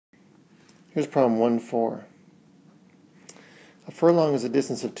Here's problem 1-4. A furlong is a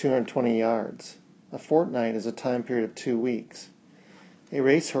distance of 220 yards. A fortnight is a time period of 2 weeks. A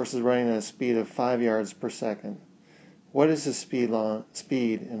racehorse is running at a speed of 5 yards per second. What is the speed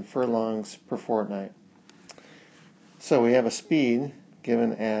in furlongs per fortnight? So we have a speed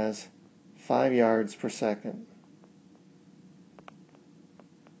given as 5 yards per second.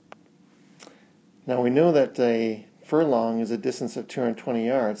 Now we know that a furlong is a distance of 220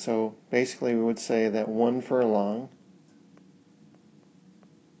 yards, so basically we would say that 1 furlong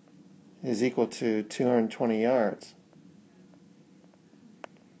is equal to 220 yards.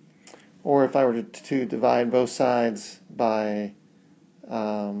 Or if I were to divide both sides by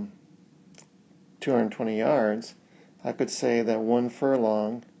 220 yards, I could say that 1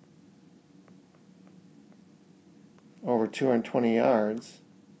 furlong over 220 yards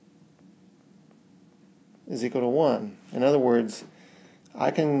is equal to 1. In other words,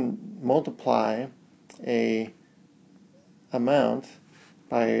 I can multiply a amount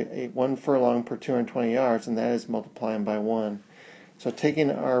by 1 furlong per 220 yards, and that is multiplying by 1. So taking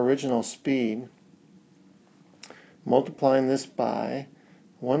our original speed, multiplying this by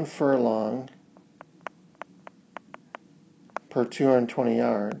 1 furlong per 220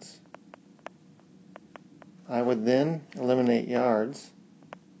 yards, I would then eliminate yards,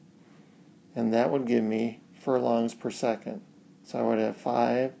 and that would give me furlongs per second. So I would have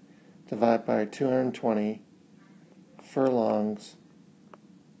 5 divided by 220 furlongs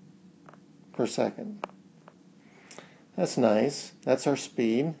per second. That's nice. That's our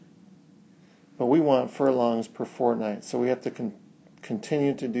speed. But we want furlongs per fortnight, so we have to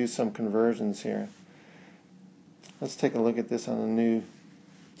continue to do some conversions here. Let's take a look at this on a new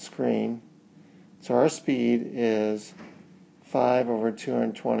screen. So our speed is 5 over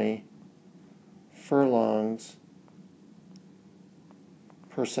 220 furlongs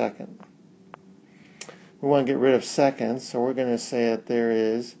per second. We want to get rid of seconds, so we're going to say that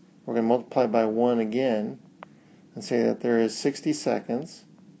we're going to multiply by 1 again and say that there is 60 seconds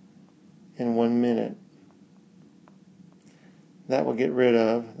in 1 minute. That will get rid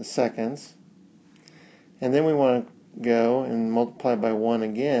of the seconds. And then we want to go and multiply by 1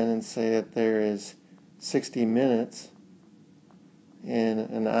 again and say that there is 60 minutes in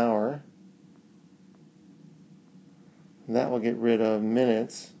an hour. That will get rid of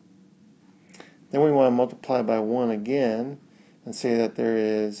minutes. Then we want to multiply by 1 again and say that there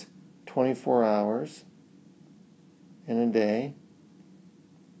is 24 hours in a day.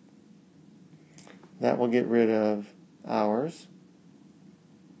 That will get rid of hours.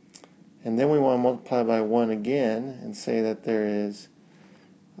 And then we want to multiply by 1 again and say that there is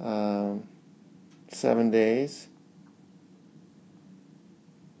 7 days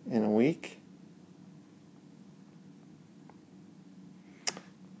in a week.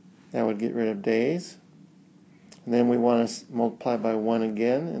 That would get rid of days. And then we want to multiply by 1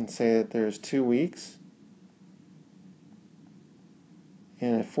 again and say that there's 2 weeks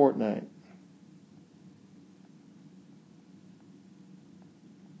in a fortnight.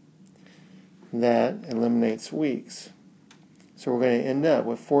 That eliminates weeks. So we're going to end up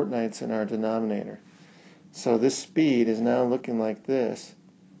with fortnights in our denominator. So this speed is now looking like this.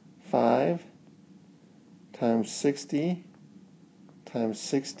 5 times 60 times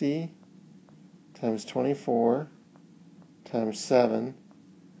 60 times 24 times 7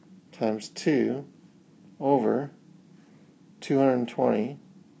 times 2 over 220.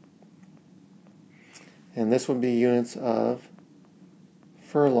 And this would be units of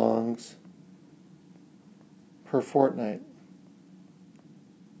furlongs per fortnight.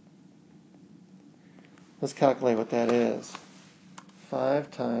 Let's calculate what that is. 5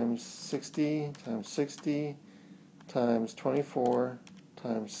 times 60 times 60 times 24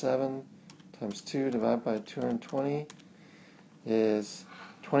 times 7 times 2 divided by 220 is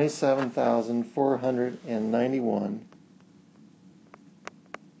 27,491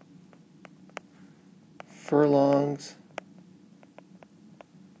 furlongs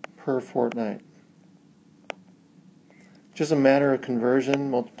per fortnight. Just a matter of conversion,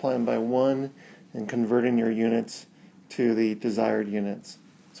 multiplying by 1 and converting your units to the desired units.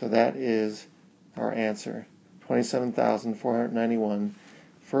 So that is our answer. 27,491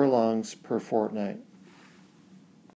 furlongs per fortnight.